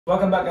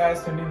Welcome back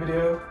guys to a new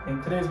video.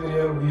 In today's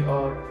video we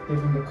are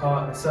giving the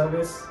car a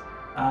service,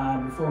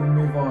 and before we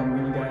move on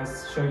we need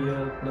guys to show you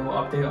a little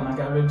update on our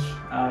garage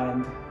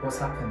and what's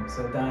happened.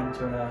 So Dan, do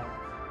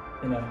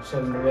you wanna show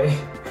them the way?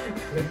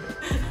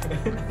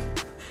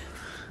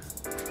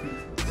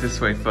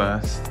 This way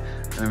first,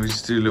 and then we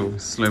just do a little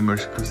slow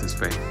motion across his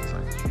face.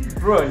 Like...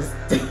 Bro,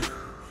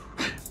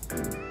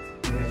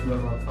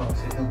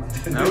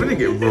 no, we didn't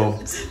get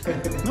robbed.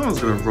 No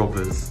one's gonna rob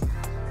us.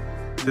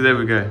 So there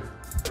we go.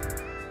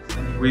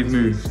 We've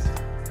moved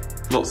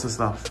lots of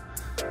stuff.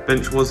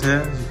 Bench was here,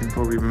 as you can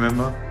probably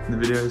remember in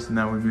the videos, and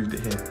now we moved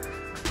it here.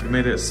 We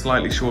made it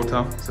slightly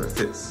shorter so it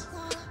fits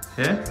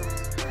here.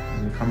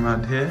 And we come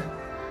around here,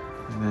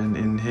 and then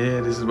in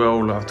here, this is where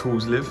all our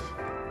tools live.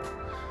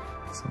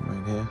 Somewhere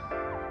in here.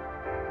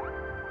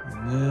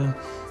 And there.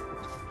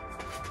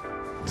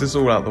 This is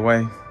all out the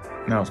way.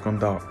 Now it's gone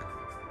dark.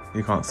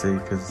 You can't see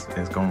because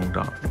it's gone all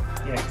dark.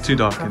 Yeah, too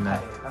dark in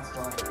there. That's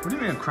why. What do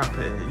you mean crap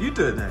it? You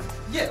do it then.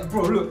 Yeah,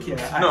 bro, look here.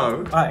 No.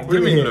 Alright, what do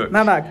you mean look?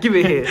 No, give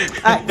it here.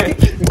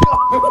 Alright,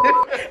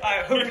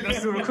 hopefully that's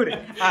still recording.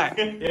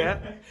 Alright, yeah.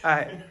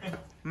 Alright.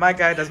 My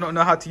guy does not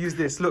know how to use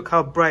this. Look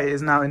how bright it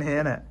is now in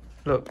here, innit?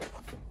 Look.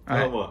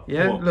 Oh, what?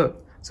 Yeah, what?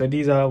 look. So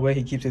these are where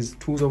he keeps his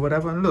tools or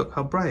whatever, and look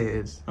how bright it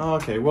is. Oh,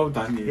 okay, well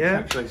done.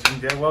 Yeah.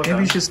 Congratulations. Yeah, well maybe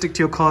done. you should stick to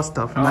your car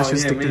stuff, and I should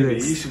stick to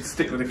this. You should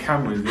stick with the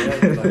cameras,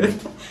 yeah.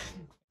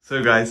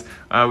 So guys,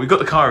 we got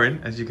the car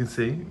in, as you can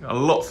see, a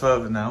lot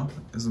further now.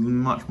 It's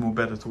much more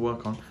better to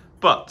work on.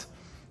 But,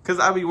 because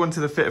Abby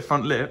wanted to fit a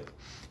front lip,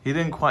 he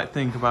didn't quite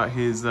think about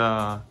his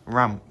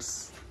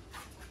ramps.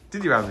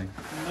 Did you, Abby?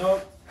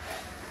 No.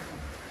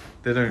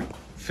 They don't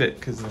fit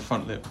because of the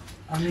front lip.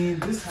 I mean,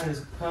 this side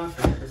is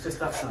perfect. It's just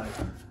that side.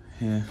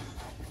 Yeah.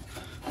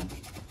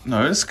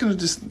 No, it's gonna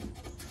just...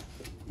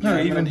 No,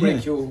 yeah, even break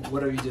here. Your,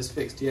 whatever you just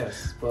fixed,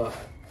 yes. But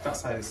that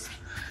side is...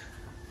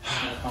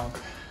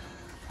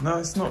 No,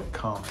 it's not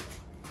calm.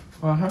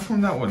 Well, how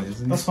come that one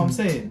is? That's what I'm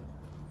saying.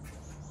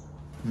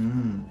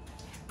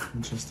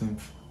 Interesting.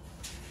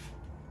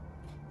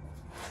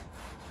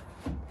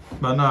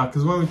 But nah,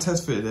 because when we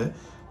test fitted it,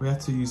 we had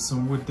to use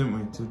some wood, didn't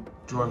we, to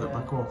drive it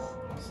back off.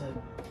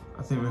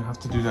 I think we have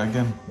to do that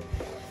again.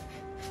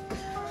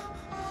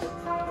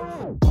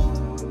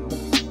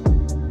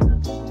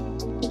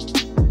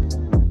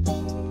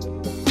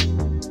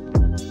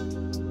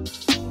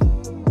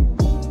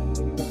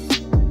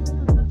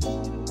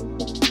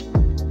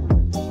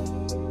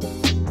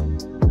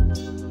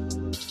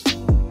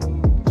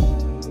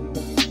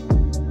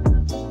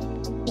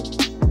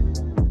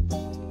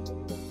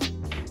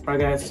 Right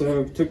guys,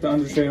 so took the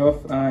undertray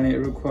off, and it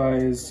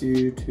requires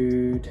you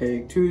to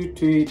take two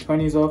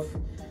 20s off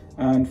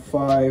and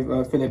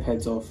 5 Phillip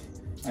heads off,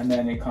 and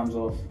then it comes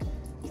off.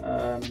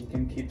 You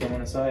can keep them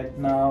on the side.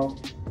 Now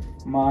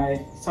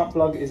my sump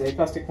plug is a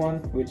plastic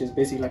one, which is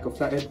basically like a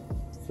flat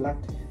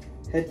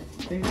head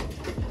thing.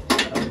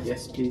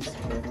 Yes please.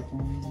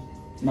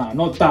 Nah,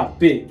 not that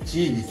big,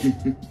 jeez.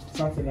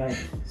 Something like...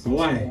 So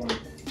why?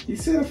 You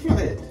said a flat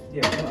head?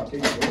 Yeah, not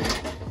big.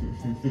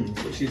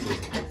 What she said?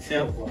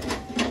 Yeah.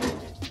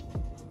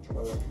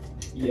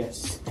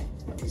 Yes,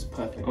 that is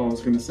perfect. Oh, I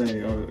was gonna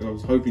say, I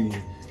was hoping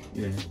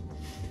you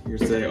would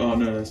say, oh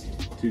no, that's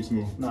too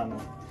small.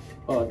 No.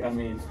 Oh, I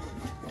mean.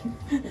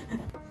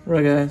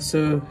 Right guys,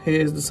 so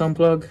here's the sump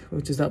plug,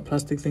 which is that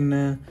plastic thing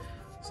there.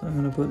 So I'm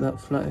gonna put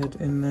that flathead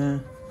in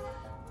there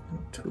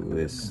and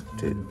twist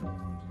it.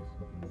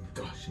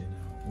 Gosh,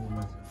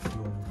 almost.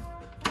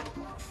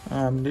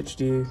 I'm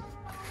literally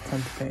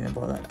contemplating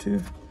about that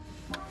too.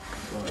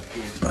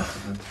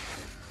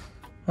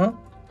 Huh?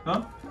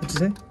 Huh? What'd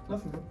you say?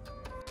 Nothing.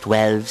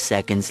 12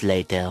 seconds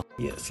later.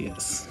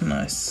 Yes,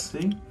 nice.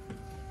 See?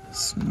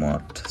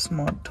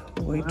 Smart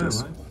way to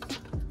Right?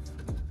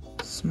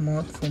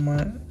 smart for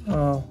my...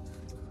 Oh.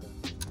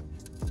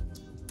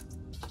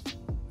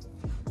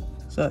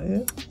 Is that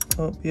it?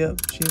 Oh,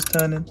 yep, she's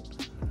turning.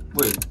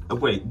 Wait,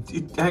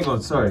 hang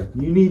on, sorry.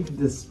 You needed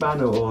the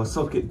spanner or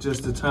socket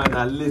just to turn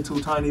that little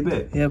tiny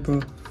bit? Yeah,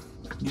 bro.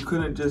 You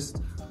couldn't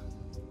just...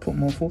 Put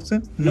more force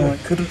in? No, I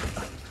couldn't.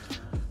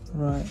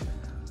 Right,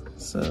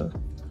 so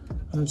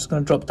I'm just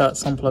going to drop that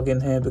sun plug in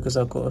here because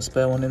I've got a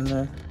spare one in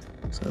there.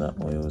 So that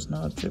oil is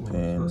now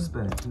dripping.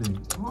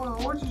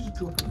 Why did you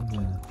drop it in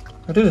there?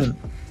 I didn't.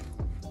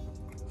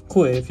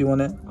 Caught it if you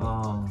want it.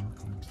 Oh,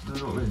 no,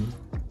 not really.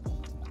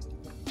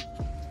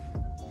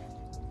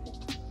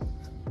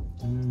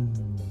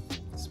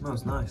 It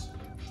smells nice.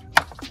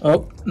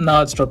 Oh,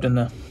 now it's dropped in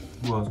there.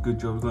 Well, it's a good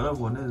job we've got another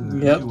one,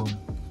 isn't it? Yep. New one.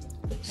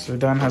 So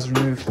Dan has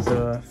removed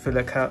the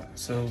filler cap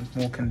so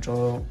more can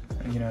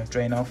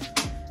drain off.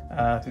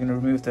 We're going to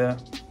remove the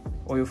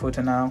oil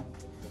filter now,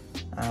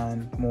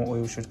 and more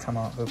oil should come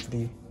out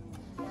hopefully.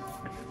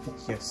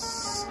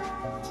 Yes.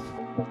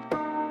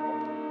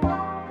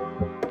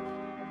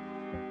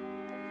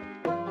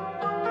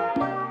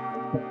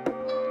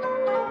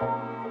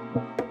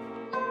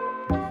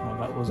 Well,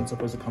 that wasn't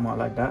supposed to come out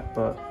like that,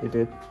 but it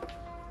did.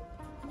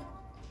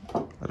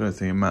 I don't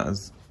think it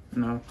matters.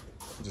 No.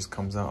 It just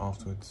comes out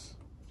afterwards.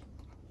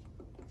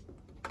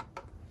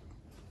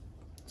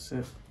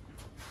 That's it.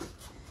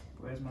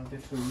 Where's my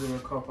little Euro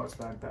car parts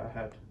bag that I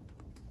had?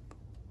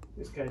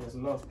 This guy does a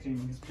lot of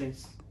cleaning his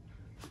place.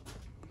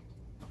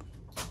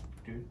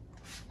 Dude.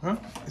 Huh?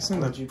 It's in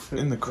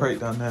the crate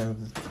down there.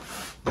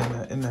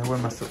 In there where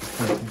my foot's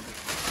pointing.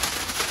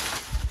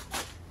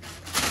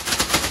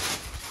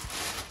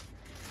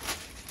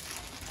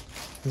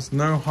 There's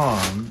no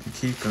harm in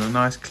keeping a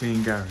nice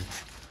clean garage.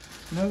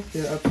 No,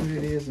 there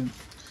absolutely isn't.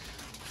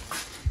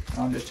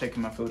 I'm just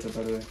checking my filter,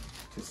 by the way,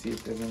 to see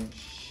if there's any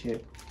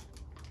shit.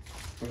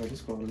 Bro, I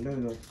just got a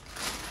load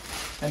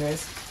of.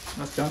 Anyways,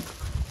 that's junk.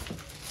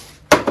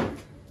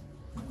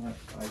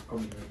 I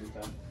probably did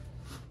that.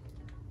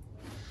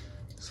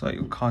 It's like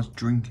your car's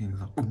drinking.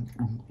 It's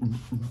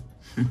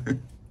like,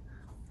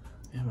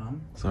 Yeah,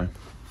 man. Sorry.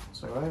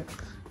 It's alright.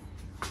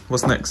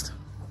 What's next?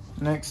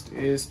 Next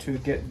is to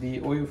get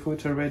the oil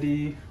filter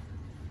ready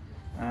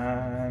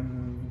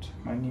and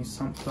my new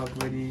sump plug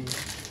ready.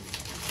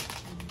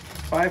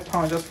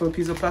 £5 just for a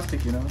piece of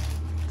plastic, you know.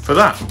 For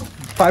that?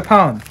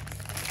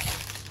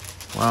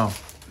 £5. Wow.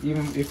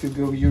 Even if you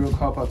go Euro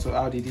car parts or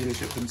Audi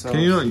dealership themselves.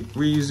 Can you not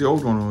reuse the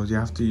old one, or do you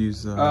have to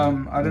use? I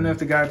don't know if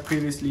the guy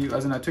previously,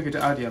 as in I took it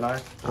to Audi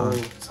Alive or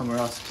somewhere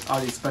else.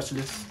 Audi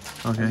specialist,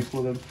 okay. as you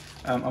call them.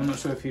 I'm not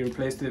sure if he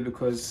replaced it,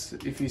 because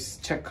if you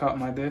check out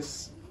my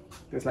this,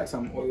 there's like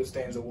some oil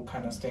stains or what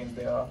kind of stains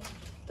they are.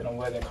 Don't know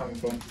where they're coming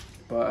from,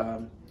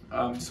 but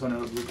I just want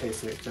to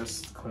replace it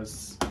just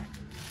because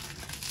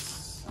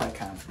I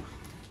can.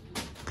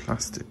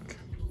 Plastic.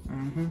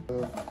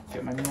 So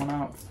get my new one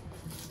out.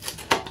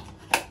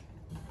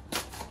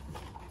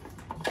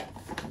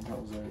 That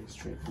was very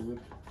straightforward.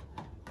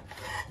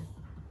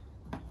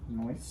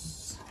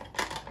 Nice.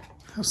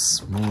 How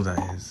small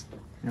that is.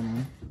 Yeah,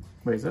 man.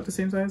 Wait, is that the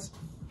same size?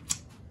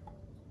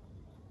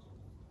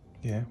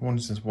 Yeah,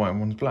 one's just white and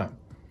one's black.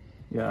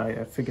 Yeah,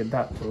 I figured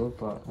that though,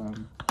 but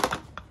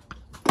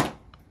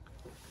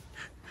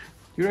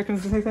you reckon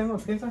it's the same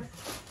size? Same size?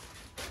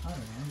 I don't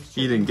know.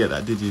 You didn't get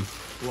that, did you?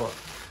 What?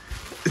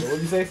 What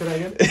did you say? Say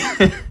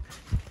that again?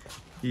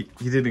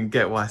 You didn't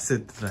get what I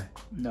said today.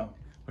 No.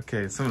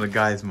 Okay, some of the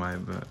guys might,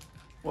 but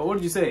Well, what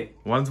did you say?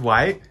 one's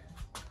white,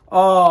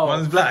 Oh.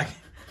 one's black.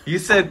 You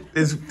said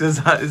is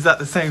that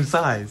the same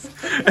size?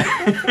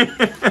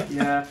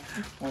 Yeah,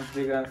 one's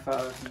bigger and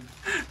fatter.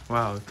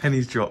 Wow,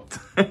 pennies dropped.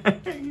 Oh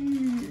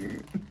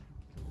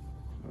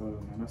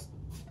man, that's...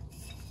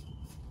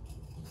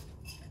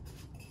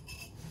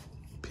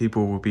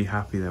 People will be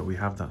happy that we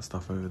have that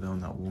stuff over there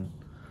on that wall.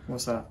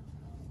 What's that?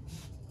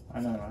 I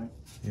know, right?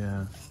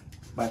 Yeah.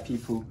 By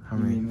people, How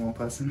you many? mean one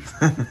person?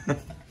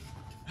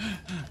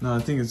 No, I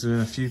think it's been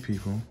a few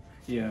people.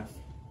 Yeah.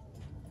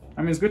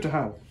 I mean, it's good to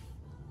have.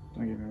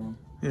 Don't get me wrong.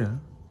 Yeah,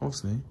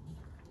 obviously.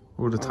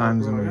 All the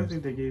times bro, I and don't moves.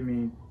 think they gave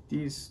me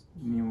these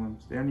new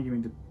ones. They only gave me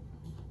the...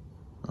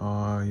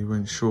 Oh, you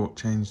went short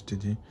change,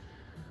 did you?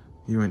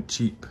 You went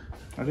cheap.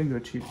 I didn't go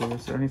cheap though.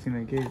 It's the only thing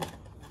they gave.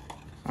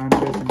 I'm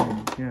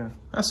guessing, yeah.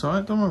 That's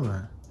alright, don't worry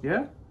about it.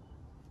 Yeah?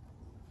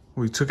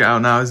 We took it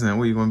out now, isn't it?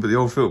 What, you want to put the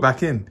old filter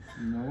back in?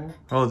 No.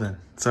 Oh then.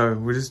 So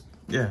we just,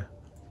 yeah.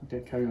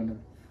 Okay, carry on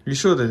then. You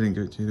sure they didn't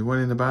give it to you? They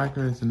weren't in the bag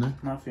or anything, no?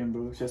 Nothing,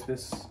 bro. It's just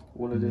this.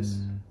 All of this.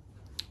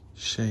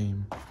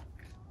 Shame.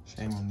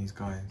 Shame on these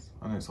guys.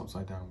 I know it's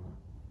upside down,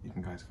 but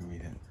you guys can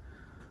read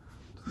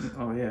it.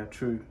 Oh yeah,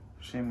 true.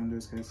 Shame on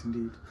those guys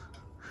indeed.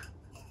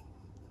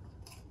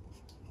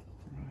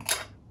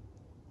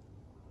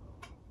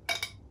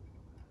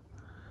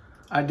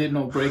 I did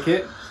not break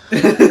it.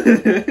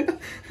 The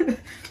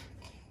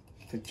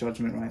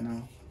judgment right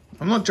now.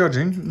 I'm not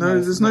judging. No,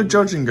 No, there's no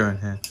judging going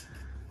here.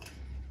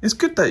 It's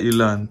good that you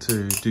learn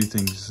to do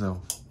things yourself.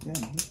 Yeah.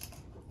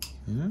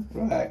 You know?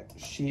 Right,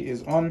 sheet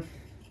is on.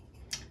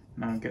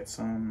 Now get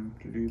some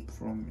lube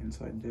from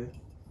inside there.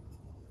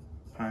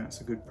 And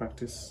it's a good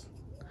practice.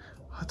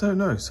 I don't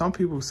know. Some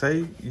people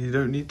say you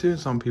don't need to, and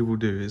some people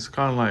do. It's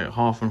kind of like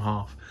half and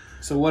half.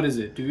 So what is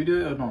it? Do we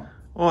do it or not?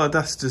 Oh,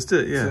 that's just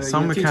it. Yeah, So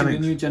some you're teaching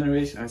mechanics. the new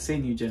generation. I say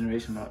new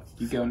generation, but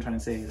you get what I'm trying to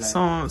say.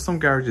 Like, Some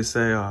garages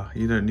say, "Oh,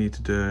 you don't need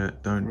to do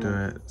it. Don't do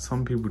it."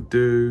 Some people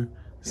do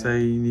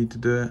say you need to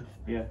do it.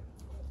 Yeah.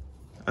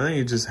 I think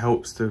it just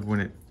helps to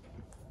when it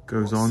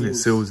goes on, it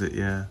seals it.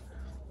 Yeah.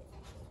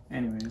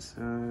 Anyways,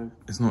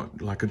 It's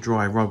not like a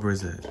dry rubber,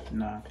 is it?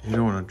 nah. You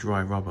don't want a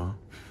dry rubber.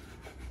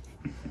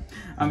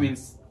 I mean,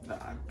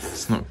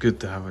 It's not good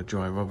to have a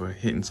dry rubber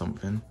hitting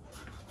something.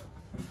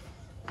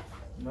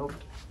 nope,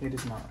 it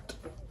is not.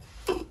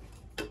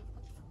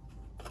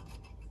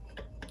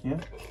 Yeah.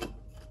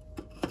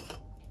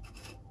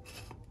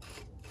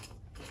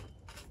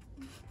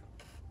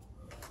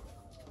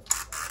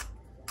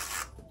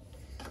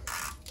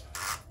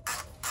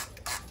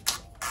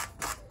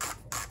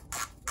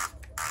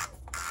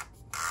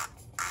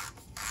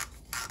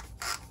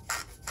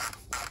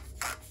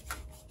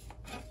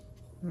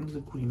 There's a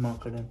green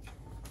marker then.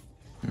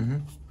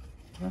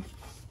 Yeah.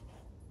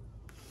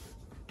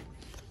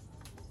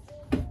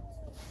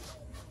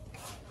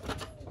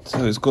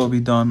 So it's got to be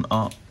done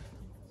at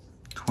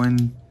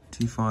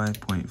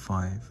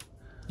 25.5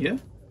 Yeah.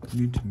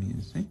 Newton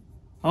meters, eh?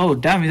 Oh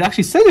damn! It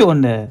actually said it on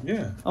there.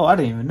 Yeah. Oh, I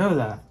didn't even know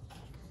that.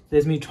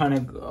 There's me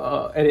trying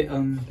to edit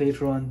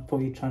later on,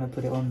 probably trying to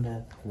put it on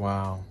there.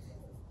 Wow.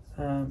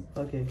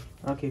 Okay,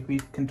 we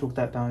can talk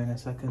that down in a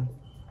second.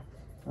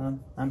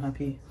 I'm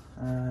happy.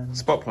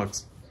 Spark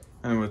plugs.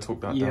 And we'll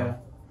talk that down. Yeah,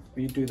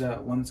 we do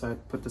that once I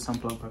put the sun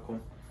plug back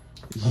on.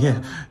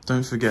 Yeah,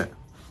 don't forget.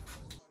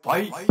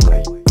 Bye.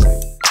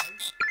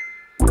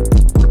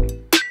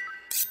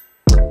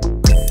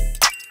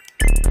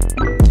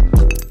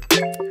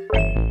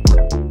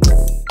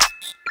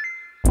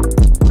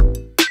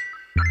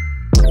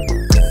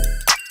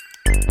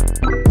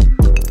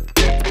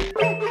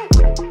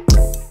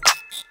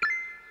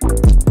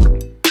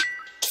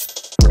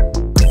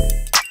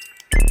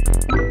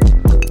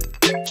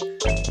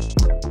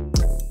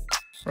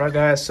 Right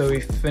guys, so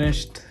we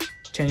finished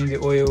changing the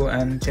oil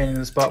and changing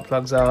the spark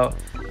plugs out,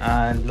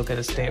 and look at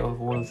the state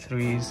of all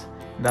threes.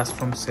 That's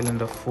from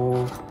cylinder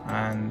 4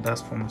 and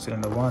that's from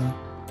cylinder 1.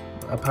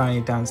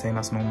 Apparently Dan's saying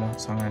that's normal,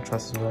 so I'm going to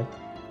trust his word.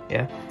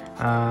 Yeah,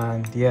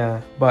 and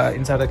yeah, but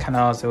inside the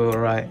canals they were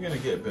alright. You're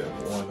going to get a bit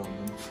of oil on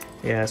them.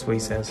 Yeah, that's what he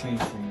says. Clean,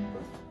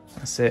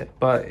 That's it.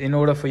 But in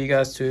order for you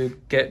guys to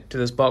get to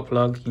the spark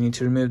plug, you need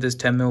to remove this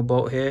 10mm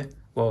bolt here.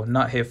 Well,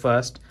 nut here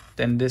first,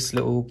 then this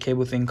little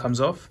cable thing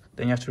comes off.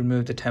 Then you have to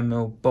remove the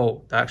 10mm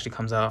bolt that actually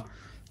comes out.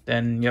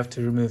 Then you have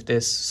to remove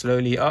this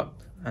slowly up,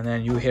 and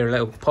then you hear a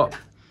little pop,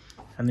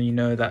 and then you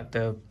know that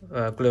the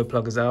glow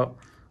plug is out.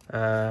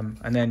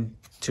 And then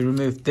to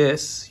remove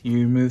this, you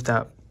remove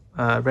that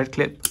red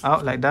clip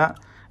out like that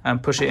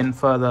and push it in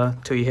further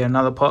till you hear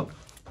another pop,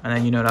 and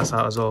then you know that's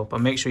out as well.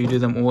 But make sure you do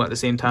them all at the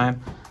same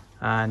time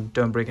and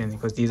don't break anything,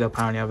 because these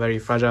apparently are very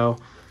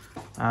fragile.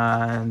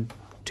 And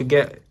to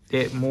get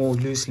it more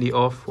loosely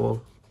off,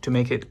 or to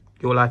make it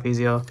your life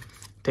easier,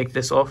 take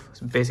this off. It's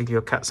basically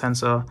your cat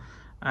sensor,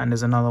 and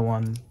there's another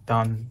one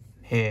down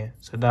here,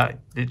 so that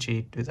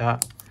literally do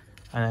that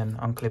and then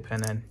unclip it,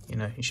 and then you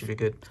know you should be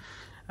good.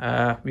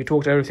 We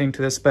talked everything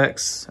to the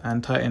specs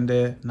and tightened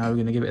it. Now we're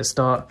gonna give it a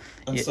start.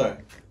 I'm sorry.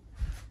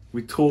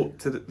 We talked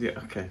to the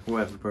okay,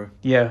 whatever, bro.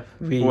 Yeah,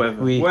 we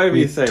whatever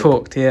you say.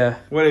 Talked, yeah.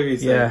 Whatever you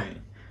say. Yeah.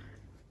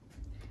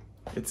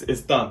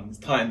 It's done. It's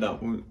tightened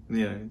up. You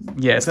know.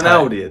 Yeah, it's an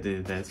Audi at the end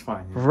of the day. It's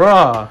fine. Yeah.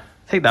 Raw.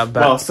 Take that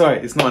back. Well, sorry,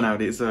 it's not an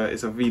Audi. It's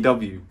a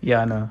VW.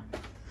 Yeah, I know.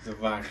 It's a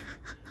VAG.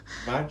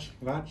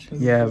 VAG?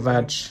 Yeah,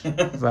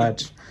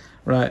 VAG.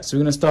 Right, so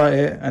we're gonna start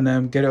it and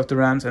then get it off the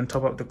rams and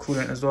top up the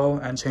coolant as well,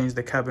 and change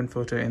the cabin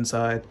filter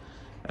inside.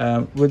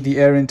 With the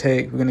air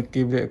intake, we're gonna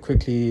give it a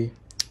quickly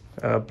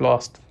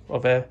blast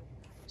of air,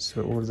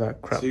 so all of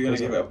that crap. So you're gonna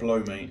give it a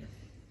blow, mate?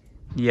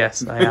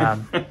 Yes, I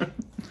am.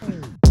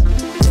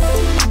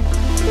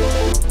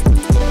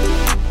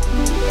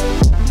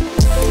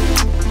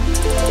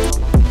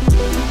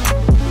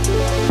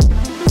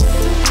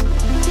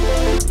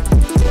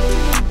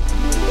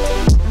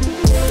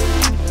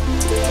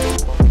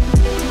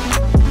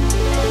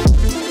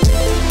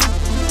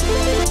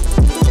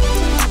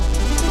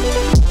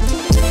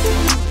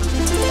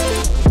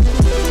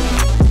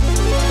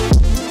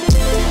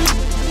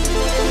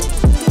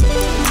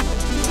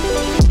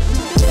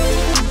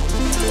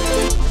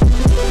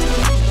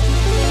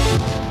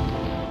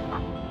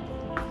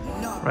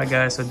 Right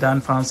guys, so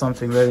Dan found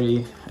something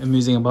very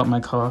amusing about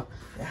my car.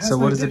 So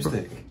what is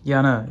it?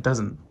 Yeah, no, it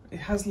doesn't. It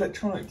has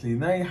electronically.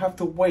 Now you have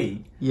to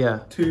wait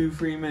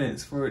 2-3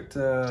 minutes for it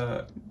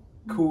to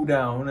cool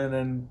down and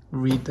then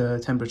read the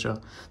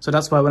temperature. So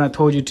that's why when I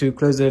told you to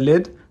close the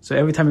lid, so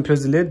every time you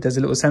close the lid, there's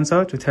a little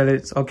sensor to tell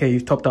it, okay,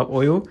 you've topped up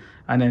oil,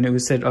 and then it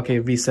was said, okay,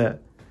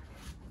 reset.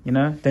 You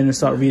know, then you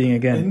start reading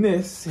again. And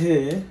this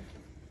here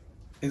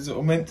is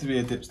meant to be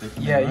a dipstick.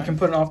 Yeah, right? You can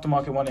put an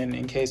aftermarket one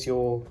in case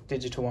your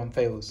digital one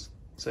fails.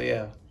 So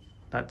yeah,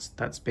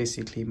 that's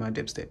basically my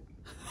dipstick.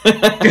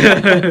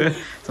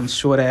 Some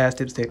short ass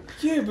dipstick.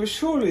 Yeah, but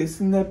surely it's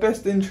in their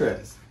best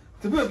interest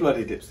to put a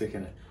bloody dipstick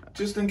in it,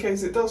 just in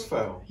case it does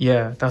fail.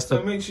 Yeah, so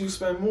it makes you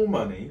spend more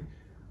money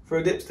for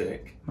a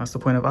dipstick. That's the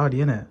point of Audi,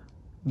 innit?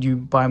 You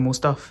buy more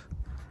stuff.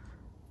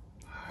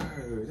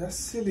 Oh, that's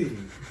silly.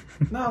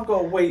 Now I've got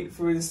to wait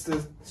for this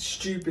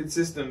stupid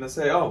system to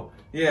say, oh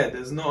yeah,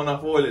 there's not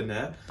enough oil in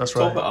there. That's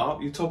right. Top it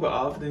up. You top it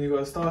up, then you got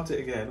to start it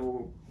again,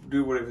 or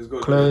do whatever's got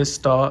to do. Close,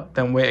 start,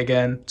 then wait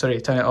again. Sorry,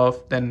 turn it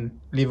off,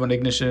 then leave on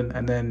ignition,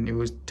 and then it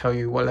will tell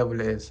you what level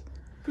it is.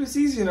 But it's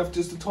easy enough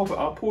just to top it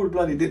up, pour the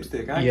bloody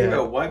dipstick, and give it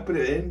a wipe, put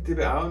it in, dip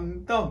it out,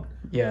 and done.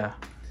 Yeah,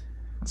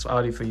 that's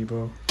Audi for you,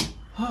 bro.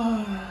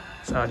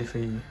 It's Audi for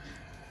you.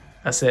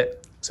 That's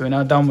it. So we're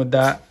now done with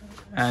that,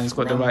 and it's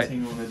got the right.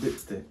 On a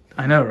dipstick.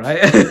 I know,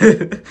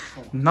 right?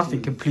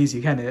 Nothing can please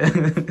you, can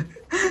it?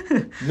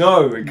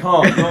 No, it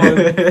can't.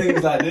 No,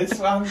 things like this.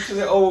 I'm to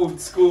the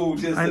old school,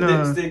 just the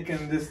dipstick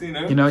and this, you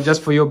know. You know,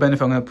 just for your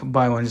benefit, I'm gonna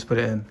buy one, just put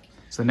it in.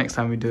 So next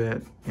time we do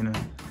it, you know,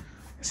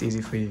 it's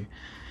easy for you.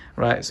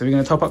 Right, so we're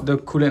gonna top up the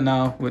coolant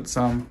now with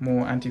some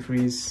more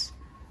antifreeze,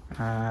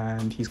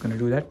 and he's gonna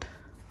do that.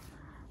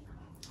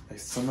 A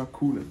summer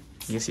coolant.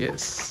 Yes,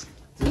 yes.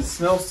 Does it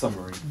smell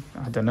summery?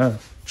 I don't know.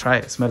 Try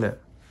it, smell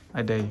it.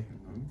 I dare you.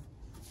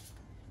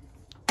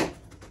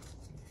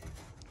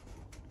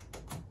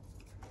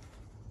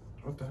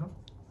 What the hell?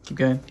 Keep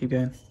going, keep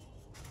going.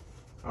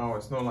 Oh,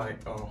 it's not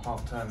like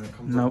half turn and it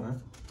comes Nope. up,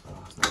 no?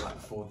 Oh, it's not like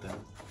the Ford then.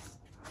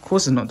 Of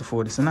course it's not the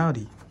Ford, it's an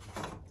Audi.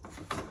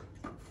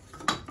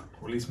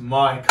 Or at least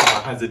my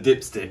car has a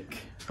dipstick.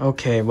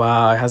 Okay,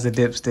 wow, it has a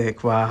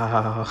dipstick,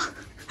 wow.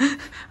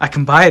 I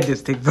can buy a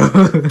dipstick, bro.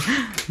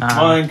 Nah.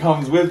 Mine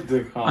comes with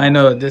the car. I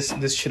know,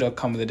 this should have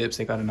come with a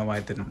dipstick, I don't know why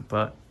it didn't,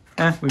 but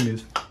we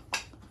move.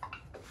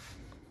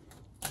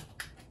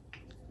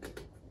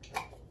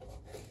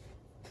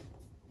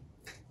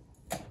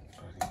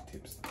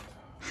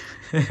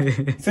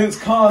 Since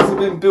cars have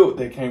been built,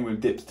 they came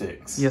with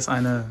dipsticks. Yes, I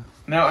know.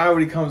 Now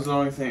Audi comes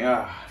along and think,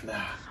 nah.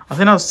 I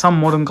think that's some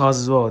modern cars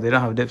as well, they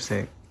don't have a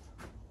dipstick.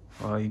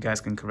 Well, you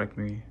guys can correct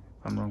me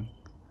if I'm wrong.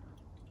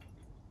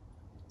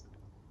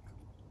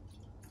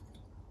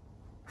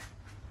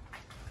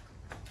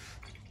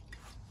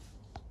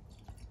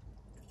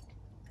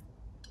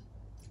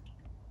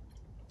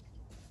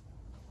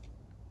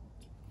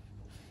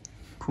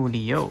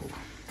 Coolio.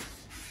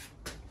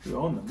 We're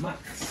on the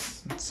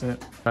max. That's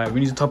it. Right, we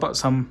need to top up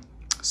some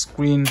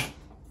screen.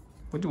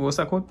 What's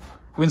that called?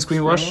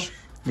 Windscreen wash.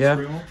 Yeah.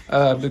 Screen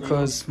wash?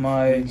 Because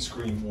my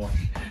Windscreen wash.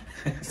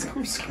 It's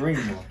called screen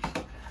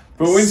wash.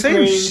 But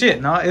windscreen. Same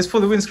shit. Nah, it's for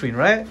the windscreen,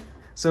 right?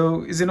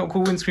 So is it not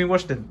called windscreen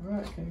wash then?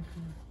 Right, okay.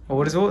 Or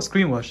what is it called?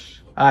 Screen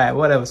wash. Alright,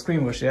 whatever.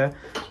 Screen wash. Yeah.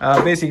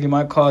 Basically,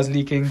 my car is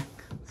leaking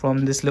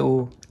from this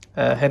little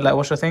headlight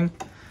washer thing.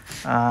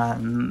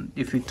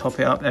 If you top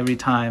it up every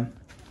time,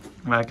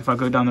 like if I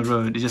go down the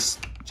road, it just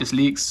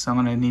leaks. So I'm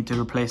gonna need to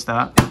replace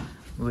that,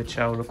 which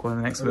I'll record in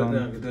the next one.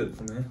 I can do it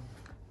from here.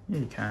 Yeah,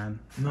 you can.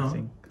 No. I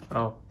think.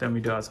 Oh, then we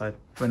do it outside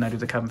when I do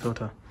the cabin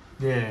filter.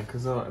 Yeah,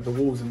 because the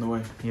wall's in the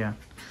way. Yeah.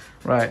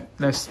 Right.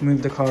 Let's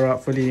move the car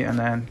out fully and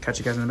then catch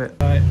you guys in a bit.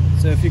 Right.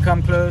 So if you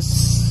come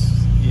close,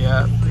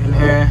 yeah, in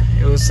here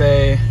it will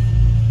say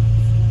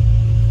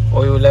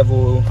oil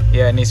level.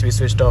 Yeah, it needs to be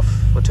switched off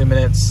for 2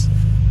 minutes.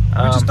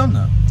 We just done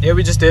that. Yeah,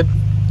 we just did.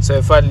 So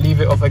if I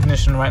leave it off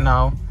ignition right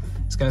now,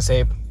 it's gonna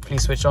say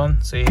please switch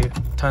on. So you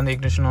turn the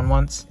ignition on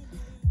once,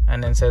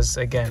 and then says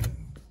again,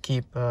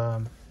 keep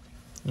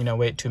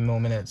wait 2 more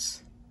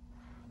minutes.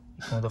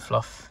 Ignore the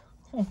fluff.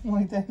 Oh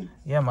my day.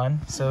 Yeah, man.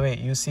 So wait,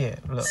 you see it.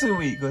 Look. So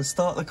wait, you gotta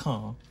start the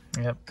car.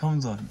 Yep.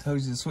 Comes on,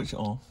 tells you to switch it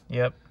off.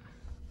 Yep.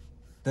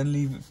 Then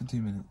leave it for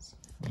 2 minutes.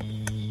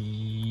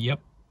 Yep.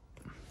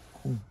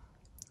 Cool.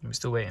 We're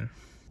still waiting.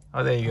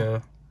 Oh, there you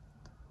go.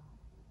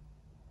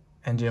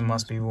 Engine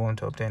must be warm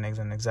to obtain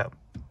exact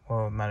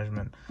oil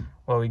management.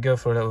 Well, we go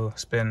for a little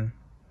spin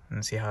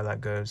and see how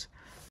that goes.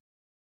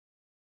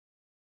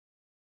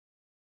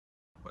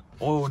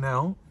 Oil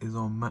now is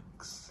on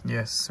max.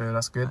 Yes, so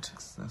that's good.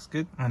 That's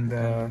good.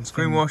 And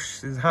screen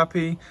wash is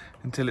happy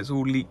until it's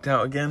all leaked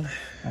out again.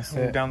 That's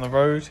all it. Down the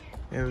road.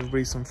 Yeah, there's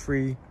be some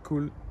free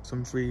screen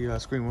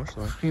wash.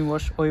 Sorry. Screen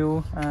wash,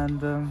 oil,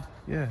 and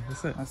yeah,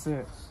 that's it. That's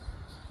it.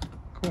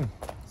 Cool.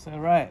 So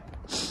right,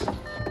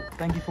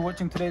 thank you for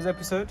watching today's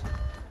episode.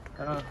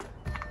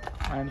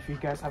 And if you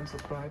guys haven't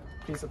subscribed,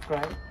 please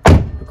subscribe,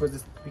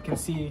 because we can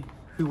see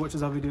who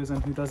watches our videos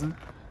and who doesn't.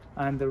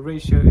 And the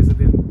ratio is a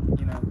bit,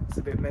 it's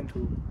a bit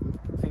mental.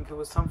 I think it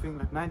was something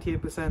like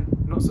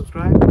 98% not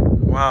subscribed.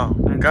 Wow,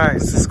 And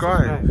guys, 10%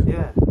 subscribe.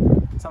 Yeah,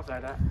 something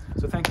like that.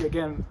 So thank you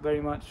again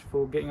very much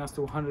for getting us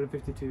to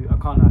 152. I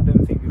can't lie, I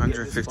don't think we'll get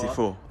this far.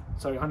 154.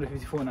 Sorry,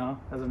 154 now,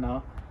 as of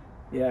now.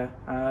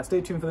 Yeah,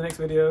 stay tuned for the next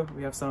video.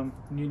 We have some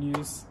new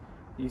news.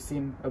 You've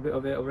seen a bit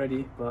of it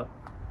already, but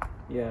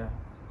yeah,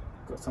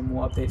 got some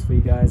more updates for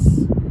you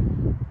guys.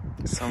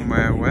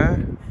 Somewhere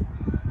where?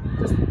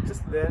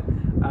 Just there.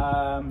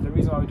 The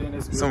reason why we're doing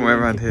this is somewhere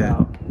around here.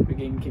 We're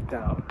getting kicked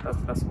out.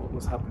 That's what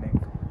was happening.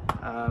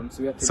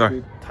 So we have to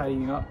do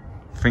tidying up.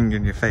 Finger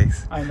in your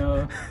face. I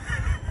know.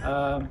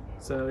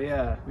 So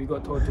yeah, we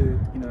got told to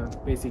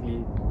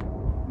basically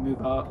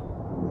move out,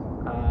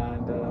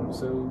 and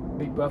so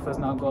Big Bertha's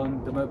now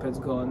gone. The moped's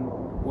gone.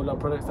 All our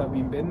products have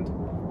been binned.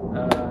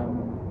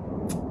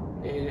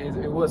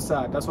 It was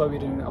sad. That's why we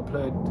didn't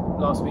upload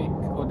last week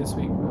or this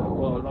week.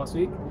 Last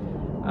week.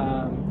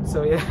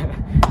 So yeah,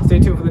 stay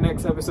tuned for the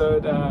next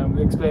episode.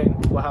 We'll explain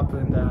what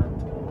happened,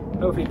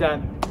 and hopefully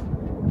Dan,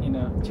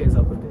 cheers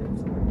up a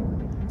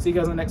bit. See you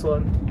guys on the next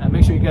one, and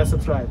make sure you guys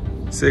subscribe.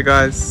 See you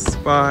guys.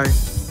 Bye.